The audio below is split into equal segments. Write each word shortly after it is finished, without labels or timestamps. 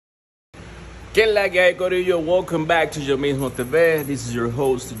¿Qué la que hay, Corillo? Welcome back to Yo Mismo TV. This is your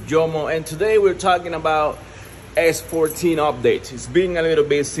host, Jomo, and today we're talking about S14 updates. It's been a little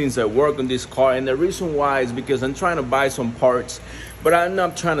bit since I worked on this car, and the reason why is because I'm trying to buy some parts, but I'm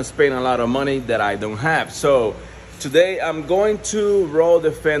not trying to spend a lot of money that I don't have. So today I'm going to roll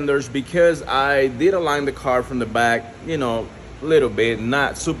the fenders because I did align the car from the back, a little bit,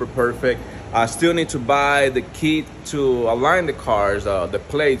 not super perfect. I still need to buy the kit to align the cars, the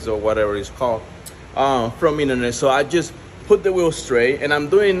plates or whatever it's called, from internet. So I just put the wheel straight, and I'm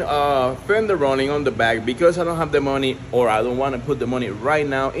doing fender running on the back because I don't have the money, or I don't want to put the money right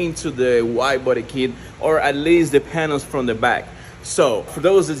now into the wide body kit, or at least the panels from the back. So for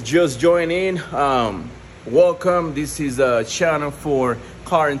those that just joined in, welcome. This is a channel for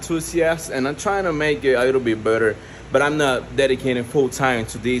car enthusiasts, and I'm trying to make it a little bit better, but I'm not dedicating full time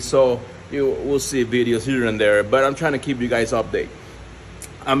to this. So you will see videos here and there, but I'm trying to keep you guys updated.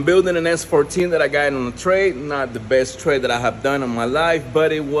 I'm building an S14 that I got on a trade. Not the best trade that I have done in my life,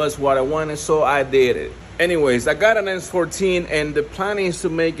 but it was what I wanted, so I did it. Anyways, I got an S14, and the plan is to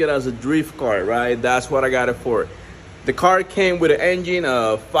make it as a drift car, right? That's what I got it for. The car came with an engine,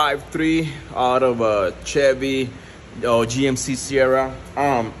 a 5.3 out of a Chevy or GMC Sierra.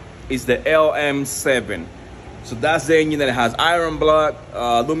 It's the LM7. So that's the engine that has iron block,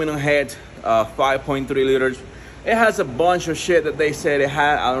 aluminum head, 5.3 liters. It has a bunch of shit that they said it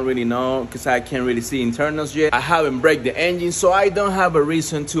had. I don't really know because I can't really see internals yet. I haven't break the engine, so I don't have a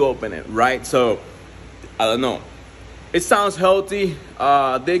reason to open it, right? So I don't know. It sounds healthy.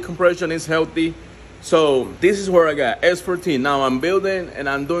 The compression is healthy. So this is where I got S14. Now I'm building and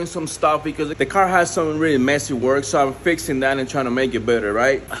I'm doing some stuff because the car has some really messy work. So I'm fixing that and trying to make it better,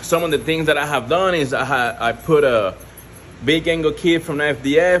 right? Some of the things that I have done is I put a big angle kit from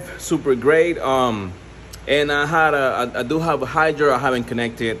FDF, super great. And I do have a hydro I haven't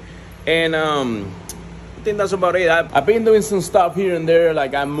connected. And I think that's about it. I've been doing some stuff here and there,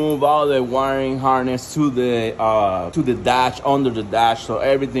 like I move all the wiring harness to the dash, under the dash, so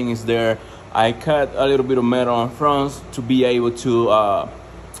everything is there. I cut a little bit of metal on front to be able to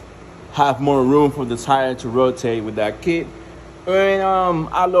have more room for the tire to rotate with that kit. And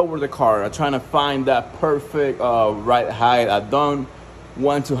I lower the car. I'm trying to find that perfect right height. I don't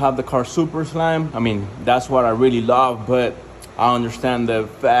want to have the car super slam. I mean, that's what I really love, but I understand the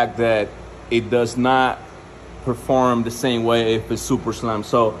fact that it does not perform the same way if it's super slam.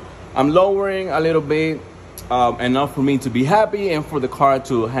 So I'm lowering a little bit, enough for me to be happy and for the car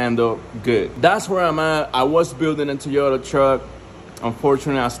to handle good. That's where I'm at. I was building a Toyota truck.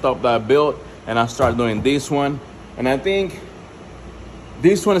 Unfortunately, I stopped that build and I started doing this one. And I think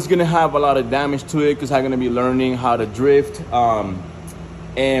this one is gonna have a lot of damage to it because I'm gonna be learning how to drift.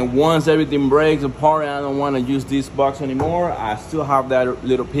 And once everything breaks apart and I don't want to use this box anymore, I still have that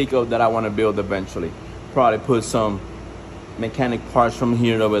little pickup that I want to build eventually. Probably put some mechanic parts from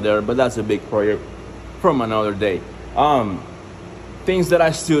here and over there, but that's a big project from another day. Things that I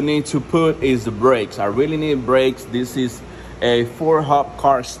still need to put is the brakes. I really need brakes. This is a 4-hub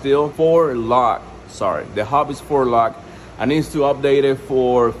car still, 4-lock. Sorry, the hub is 4-lock. I need to update it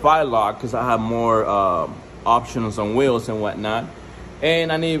for 5-lock because I have more options on wheels and whatnot.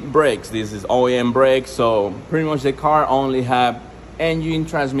 And I need brakes. This is OEM brakes, so pretty much the car only have engine,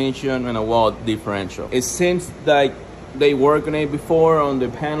 transmission, and a wall differential. It seems like they work on it before on the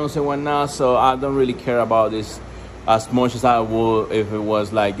panels and whatnot, so I don't really care about this as much as I would if it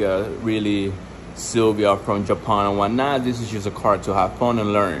was like a really Sylvia from Japan and whatnot. This is just a car to have fun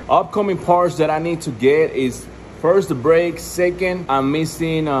and learn. Upcoming parts that I need to get is first the brakes. Second, I'm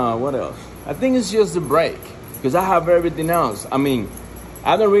missing what else? I think it's just the brake because I have everything else. I mean,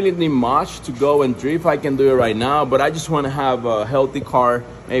 I don't really need much to go and drift. I can do it right now, but I just want to have a healthy car,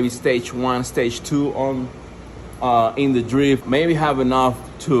 maybe stage 1, stage 2 on in the drift, maybe have enough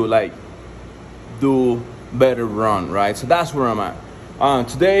to like do better run, right? So that's where I'm at.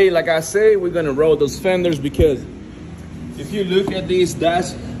 Today, like I say, we're gonna roll those fenders because if you look at this,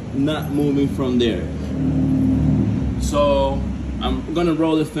 that's not moving from there. So I'm gonna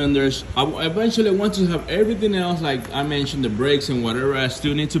roll the fenders. I eventually want to have everything else, like I mentioned, the brakes and whatever I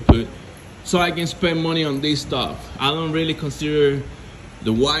still need to put, so I can spend money on this stuff. I don't really consider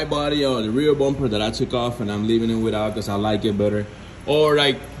the wide body or the rear bumper that I took off and I'm leaving it without because I like it better, or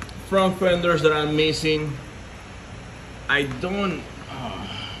like front fenders that I'm missing. I don't.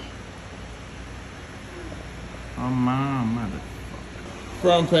 Oh my motherfucker.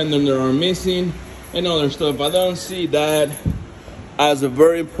 Front fenders that are missing and other stuff. I don't see that as a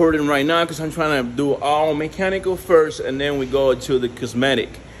very important right now because I'm trying to do all mechanical first and then we go to the cosmetic.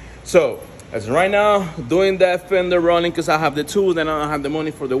 So As right now, doing that fender running because I have the tools and I don't have the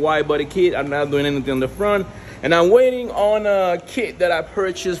money for the wide body kit. I'm not doing anything on the front. And I'm waiting on a kit that I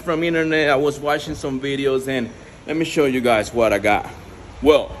purchased from internet. I was watching some videos and let me show you guys what I got.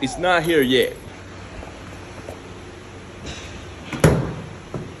 Well, it's not here yet.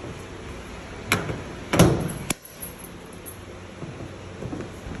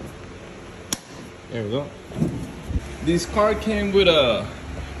 There we go. This car came with a,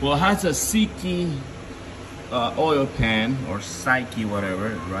 well, it has a Siki oil pan or Psyche, whatever,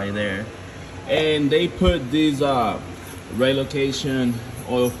 right there. And they put this relocation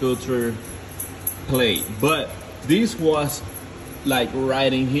oil filter plate. But this was like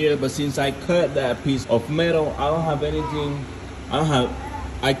right in here. But since I cut that piece of metal, I don't have anything.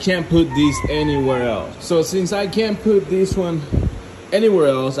 I can't put this anywhere else. So since I can't put this one anywhere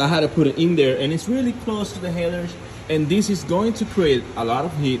else, I had to put it in there, and it's really close to the headers, and this is going to create a lot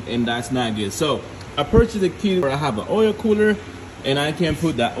of heat, and that's not good. So I purchased a kit where I have an oil cooler, and I can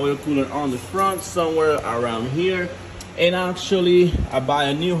put that oil cooler on the front somewhere around here. And actually I buy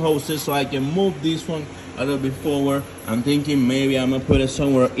a new hoses so I can move this one a little bit forward. I'm thinking maybe I'm gonna put it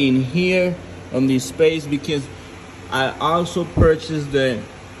somewhere in here on this space, because I also purchased the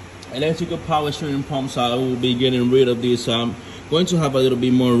electrical power steering pump, so I will be getting rid of this. So I'm going to have a little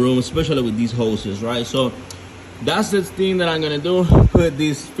bit more room, especially with these hoses, right? So that's the thing that I'm gonna do, put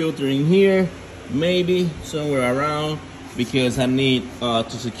this filter in here, maybe somewhere around, because I need to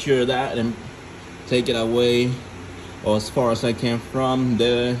secure that and take it away or as far as I can from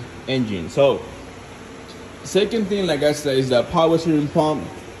the engine. So second thing, like I said, is that power steering pump,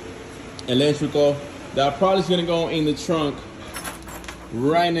 electrical. That probably is gonna go in the trunk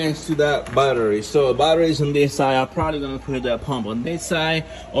right next to that battery. So batteries on this side, I'm probably gonna put that pump on this side,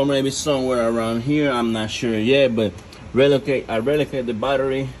 or maybe somewhere around here. I'm not sure yet, but I relocate the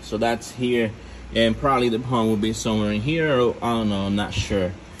battery, so that's here, and probably the pump will be somewhere in here, or I don't know, I'm not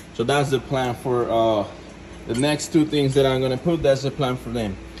sure. So that's the plan for the next two things that I'm gonna put. That's the plan for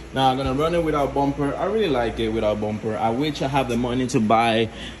them. Now I'm gonna run it without bumper. I really like it without bumper. I wish I have the money to buy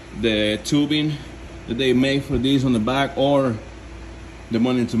the tubing that they make for these on the back, or the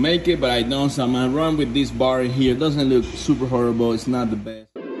money to make it, but I don't. So I'm gonna run with this bar here. It doesn't look super horrible. It's not the best.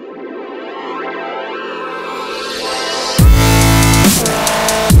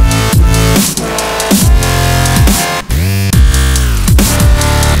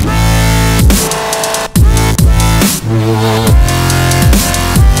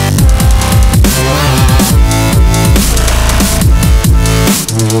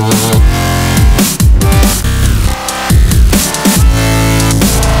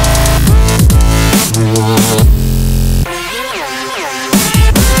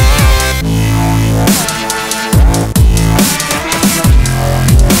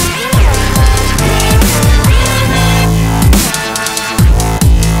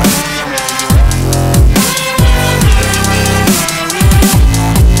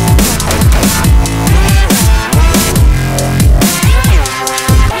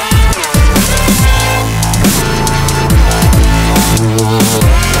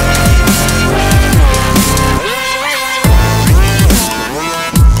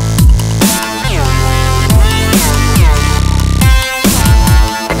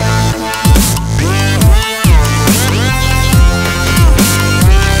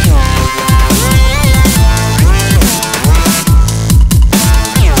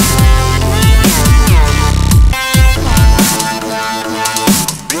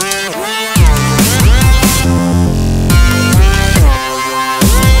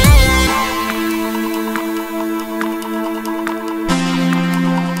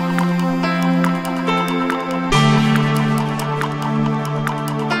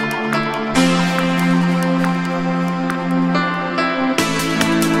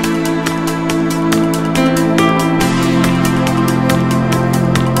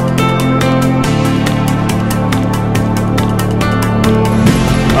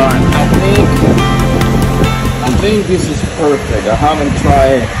 I think this is perfect. I haven't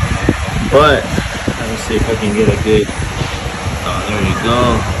tried, but let me see if I can get a good, there you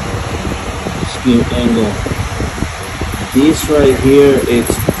go, skew angle. This right here, it's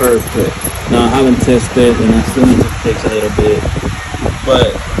perfect. Now I haven't tested and I still need to fix a little bit,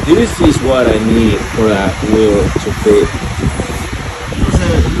 but this is what I need for that wheel to fit.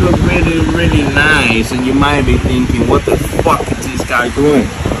 It looks really, really nice, and you might be thinking, what the fuck is this guy doing?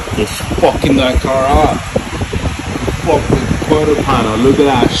 He's fucking that car up. Fucking quarter panel, look at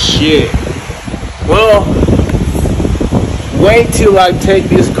that shit. Well, wait till I take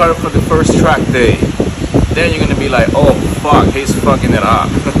this car for the first track day. Then you're gonna be like, oh fuck, he's fucking it up.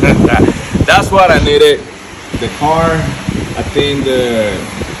 that's what I needed. The car, I think the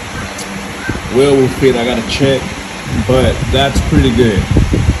wheel will fit. I gotta check, but that's pretty good.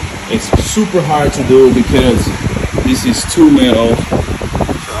 It's super hard to do because this is two metal.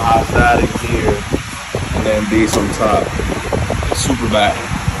 So I have that in here, and then this on top. It's super bad.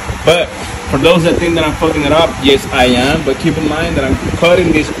 But for those that think that I'm fucking it up, yes I am. But keep in mind that I'm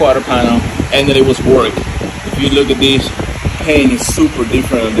cutting this quarter panel and that it was work. If you look at this, paint is super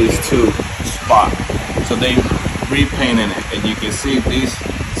different on these two spots. So they repainted it, and you can see this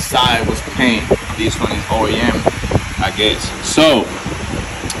side was paint. This one is OEM, I guess. So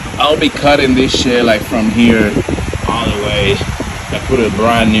I'll be cutting this shit like from here all the way. I put a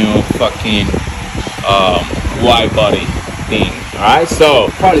brand new fucking wide body thing. Alright, so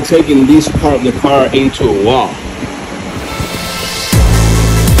probably taking this part of the car into a wall.